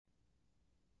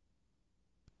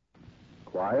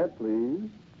Quiet, please.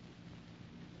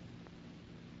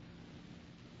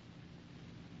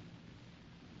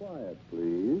 Quiet,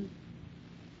 please.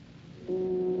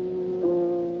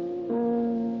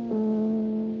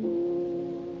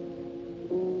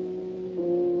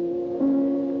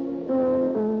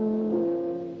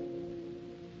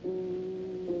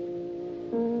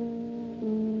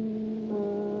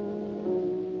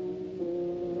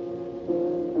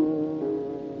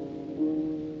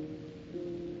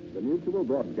 The Mutual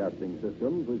Broadcasting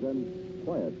System presents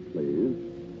Quiet, Please,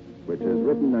 which is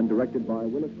written and directed by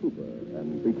Willis Cooper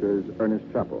and features Ernest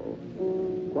Chappell.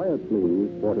 Quiet, Please,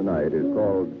 for tonight is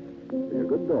called Be a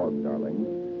Good Dog, Darling,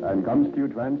 and comes to you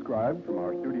transcribed from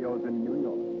our studios in New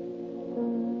York.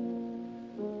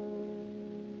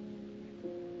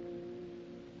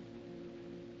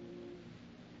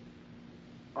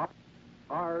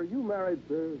 Are you married,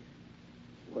 sir?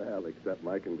 Well, accept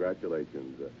my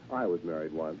congratulations. I was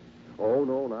married once. Oh,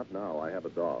 no, not now. I have a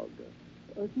dog.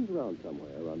 She's around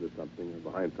somewhere, under something, or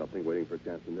behind something, waiting for a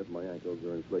chance to nip my ankles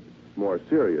or inflict more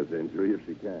serious injury if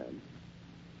she can.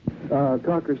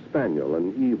 Cocker Spaniel,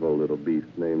 an evil little beast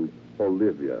named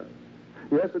Olivia.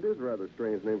 Yes, it is a rather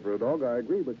strange name for a dog, I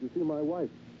agree, but you see, my wife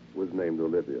was named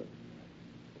Olivia.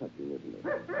 Touching, isn't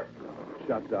it?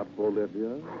 Shut up,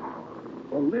 Olivia.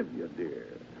 Olivia, dear.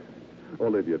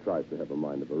 Olivia tries to have a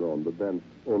mind of her own, but then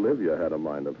Olivia had a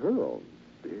mind of her own.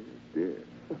 Dear.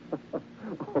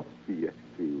 Oh, yes,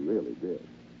 she really did.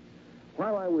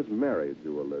 While I was married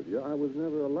to Olivia, I was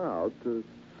never allowed to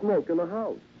smoke in the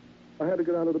house. I had to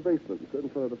get out of the basement and sit in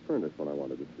front of the furnace when I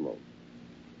wanted to smoke.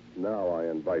 Now I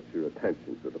invite your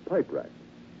attention to the pipe rack.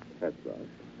 That's right.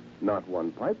 Not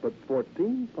one pipe, but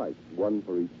 14 pipes. One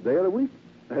for each day of the week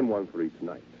and one for each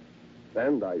night.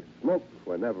 And I smoke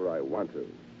whenever I want to.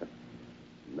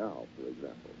 Now, for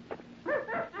example.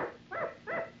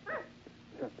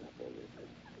 Shut up, Olivia.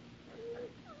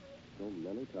 So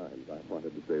many times I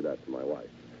wanted to say that to my wife.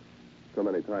 So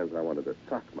many times I wanted to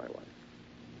sock my wife.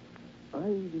 I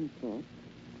even thought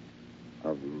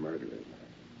of murdering her.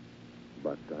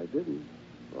 But I didn't.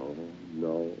 Oh,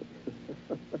 no.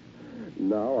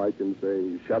 Now I can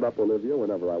say, shut up, Olivia,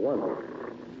 whenever I want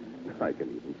to. I can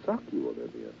even sock you,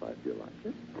 Olivia, if I feel like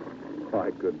it.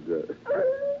 I could,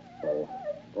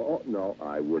 Oh, no,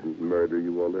 I wouldn't murder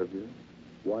you, Olivia.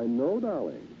 Why, no,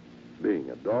 darling. Being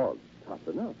a dog's tough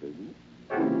enough, isn't it?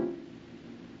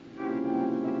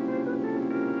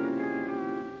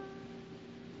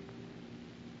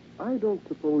 I don't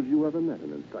suppose you ever met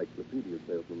an encyclopedia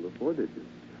salesman before, did you?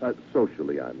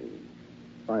 Socially, I mean.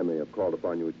 I may have called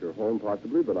upon you at your home,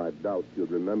 possibly, but I doubt you'd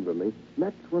remember me.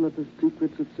 That's one of the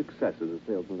secrets of success as a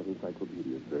salesman of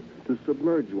encyclopedias, sir, to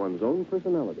submerge one's own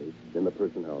personality in the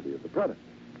personality of the product.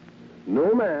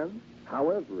 No man,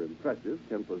 however impressive,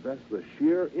 can possess the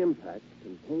sheer impact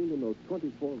contained in those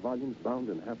 24 volumes bound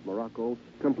in half Morocco,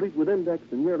 complete with index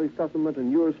and yearly supplement,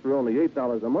 and yours for only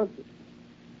 $8 a month.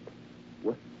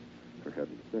 What? For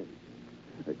heaven's sake.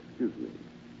 Excuse me.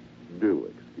 Do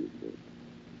excuse me.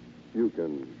 You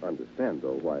can understand,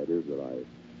 though, why it is that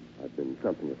I've been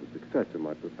something of a success in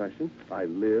my profession. I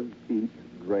live, eat,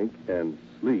 drink, and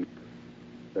sleep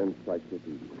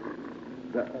encyclopedia.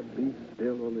 Be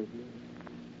still, Olivia.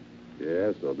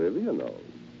 Yes, Olivia knows.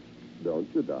 Don't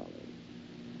you, darling?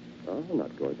 Oh, I'm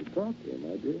not going to talk to you,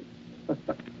 my dear.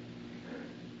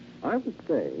 I was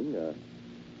saying,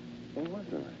 what was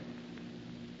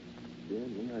I? Dear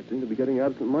me, I seem to be getting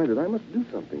absent-minded. I must do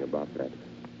something about that.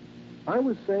 I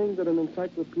was saying that an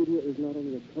encyclopedia is not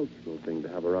only a cultural thing to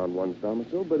have around one's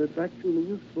domicile, but it's actually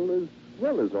useful as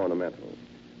well as ornamental.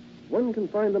 One can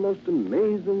find the most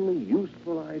amazingly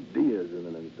useful ideas in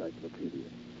an encyclopedia.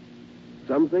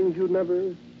 Some things you'd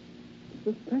never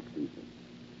suspect even.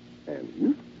 And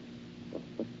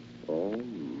useful. Oh,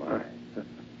 my.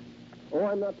 Oh,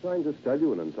 I'm not trying to sell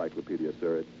you an encyclopedia,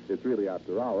 sir. It's really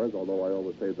after hours, although I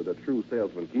always say that a true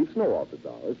salesman keeps no office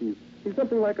hours. He's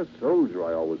something like a soldier,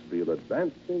 I always feel,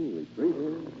 advancing,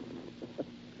 retreating.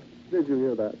 Did you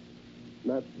hear that?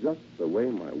 That's just the way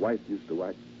my wife used to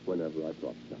act whenever I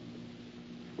talked to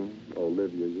her.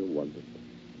 Olivia, you're wonderful.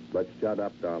 But shut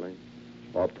up, darling,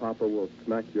 or Papa will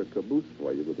smack your caboose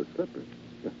for you with a slipper.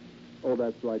 Oh,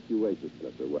 that's right, you ate the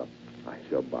slipper. Well, I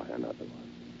shall buy another one.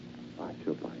 I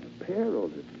shall buy a pair,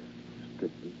 Olivia.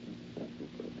 Strictly special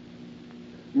purpose.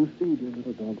 You see, dear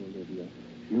little dog, Olivia,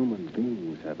 human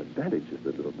beings have advantages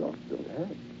that little dogs don't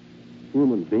have.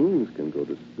 Human beings can go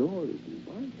to stores and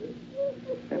buy things,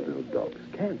 and little dogs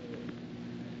can't.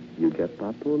 You get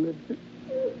Papa, Olivia?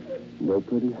 No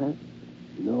pretty hat,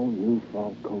 no new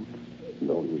fall coats,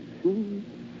 no new shoes,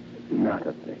 not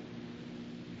a thing.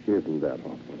 Isn't that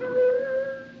awful?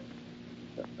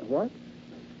 What?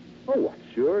 Oh, what?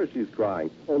 Sure, she's crying.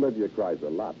 Olivia cries a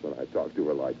lot when I talk to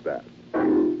her like that.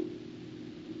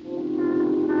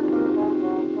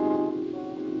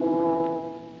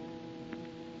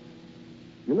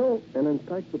 You know, an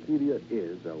encyclopedia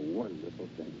is a wonderful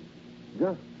thing.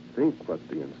 Just think what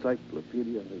the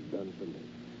encyclopedia has done for me.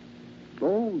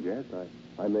 Oh, yes,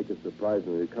 I make a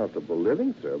surprisingly comfortable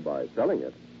living, sir, by selling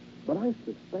it. But I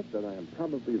suspect that I am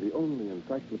probably the only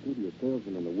encyclopedia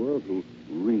salesman in the world who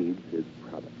reads his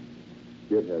product.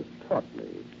 It has taught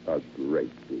me a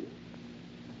great deal.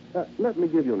 Let me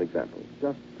give you an example.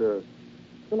 Just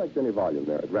select any volume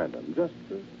there at random. Just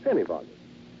any volume.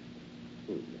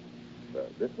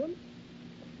 This one?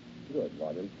 Good,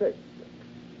 volume 6.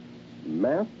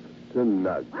 Math to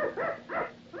Nug.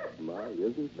 My,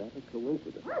 isn't that a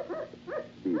coincidence?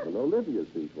 Even Olivia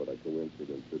sees what a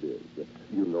coincidence it is.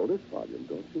 You know this volume,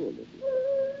 don't you, Olivia?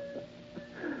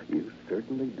 You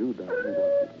certainly do, darling,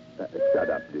 don't you? Shut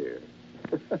up, dear.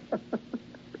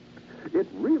 It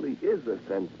really is a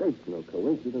sensational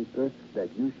coincidence, sir,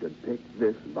 that you should pick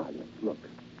this volume. Look.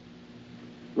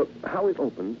 Look how it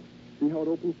opens. See how it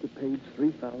opens to page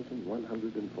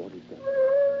 3147.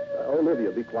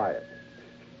 Olivia, be quiet.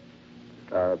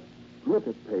 Look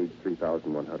at page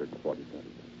 3147.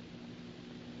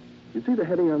 You see the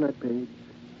heading on that page?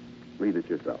 Read it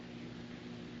yourself.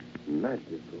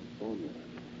 Magical formula.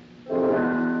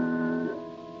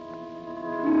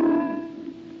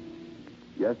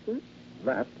 Yes, sir?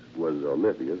 That was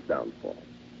Olivia's downfall.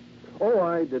 Oh,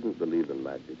 I didn't believe in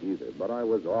magic either, but I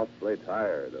was awfully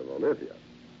tired of Olivia.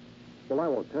 Well, I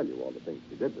won't tell you all the things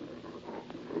she did to me.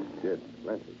 She did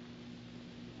plenty.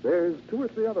 There's 2 or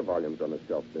 3 other volumes on the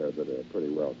shelf there that are pretty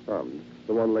well thumbed.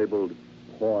 The one labeled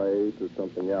Poi to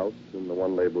something else, and the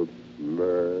one labeled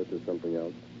Myrrh to something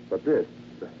else. But this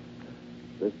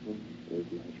one is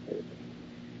my favorite.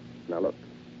 Now, look.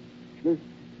 This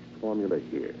formula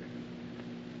here.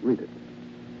 Read it.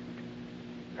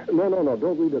 No,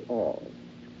 don't read it all.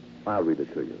 I'll read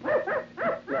it to you.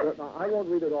 No, I won't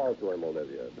read it all to him,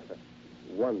 Olivia.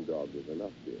 One dog is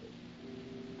enough, dear.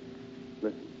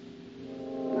 Listen.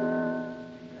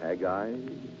 Haggai,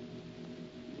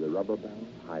 Zerubbabel,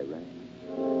 Hiram.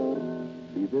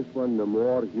 Be this one no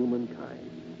more humankind.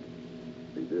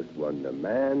 Be this one no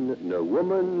man, no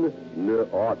woman, no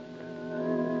aught.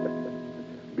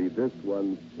 Be this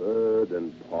one furred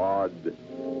and pawed.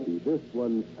 Be this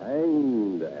one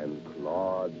fanged and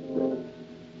clawed.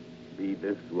 Be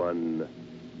this one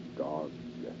dogged.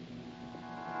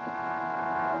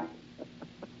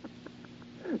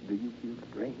 Do you feel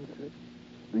strange, sir?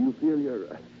 Do you feel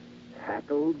your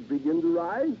hackles begin to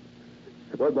rise?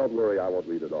 Well, don't worry, I won't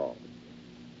read it all.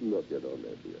 Look at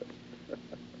Olivia.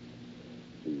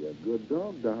 Be a good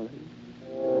dog, darling.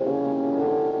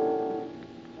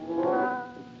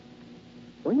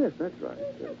 Oh, yes, that's right.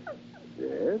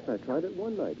 Yes, I tried it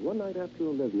one night. One night after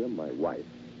Olivia, my wife,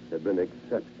 had been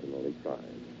exceptionally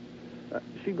fine.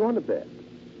 She'd gone to bed.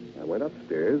 I went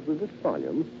upstairs with this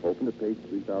volume, opened to page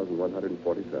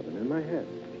 3147 in my hand.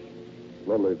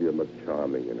 Olivia looked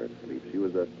charming in her sleep. She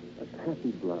was a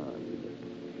taffy blonde.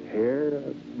 Hair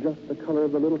just the color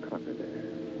of the little cocker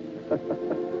there.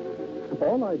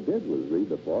 All I did was read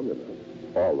the formula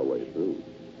all the way through.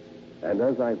 And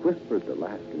as I whispered the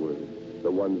last words,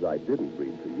 the ones I didn't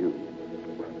read to you,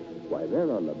 why,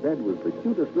 there on the bed was the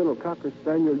cutest little cocker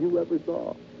spaniel you ever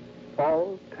saw,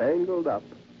 all tangled up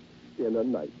in a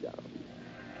nightgown.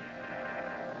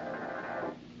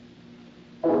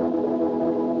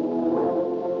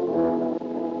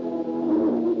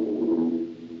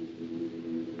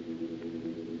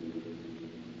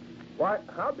 Why,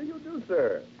 how do you do,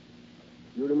 sir?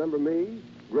 You remember me,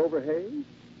 Grover Hayes?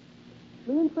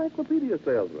 The encyclopedia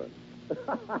salesman.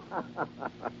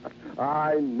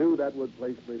 I knew that would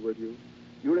place me with you.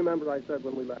 You remember I said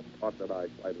when we last talked that I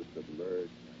tried to submerge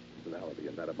my personality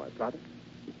in that of my product?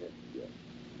 Yes.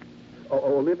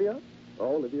 Oh, Olivia?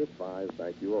 Oh, Olivia's fine,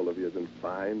 thank you. Olivia's in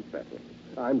fine fettle.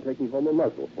 I'm taking home a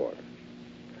muzzle for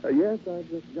her. Yes, I've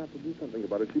just got to do something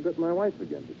about it. She bit my wife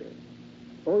again today.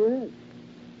 Oh, yes.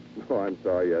 Oh, I'm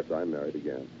sorry. Yes, I'm married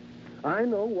again. I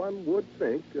know one would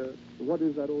think, what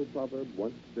is that old proverb?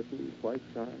 Once bitten, twice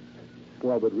shy?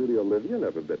 Well, but really, Olivia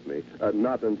never bit me.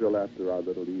 Not until after our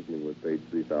little evening with page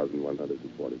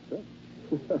 3147.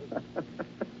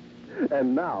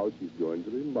 And now she's going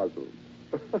to be muzzled.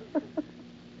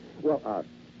 Well, I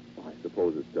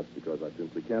suppose it's just because I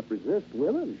simply can't resist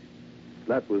women.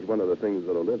 That was one of the things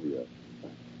that Olivia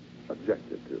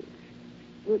objected to.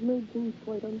 It made things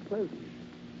quite unpleasant.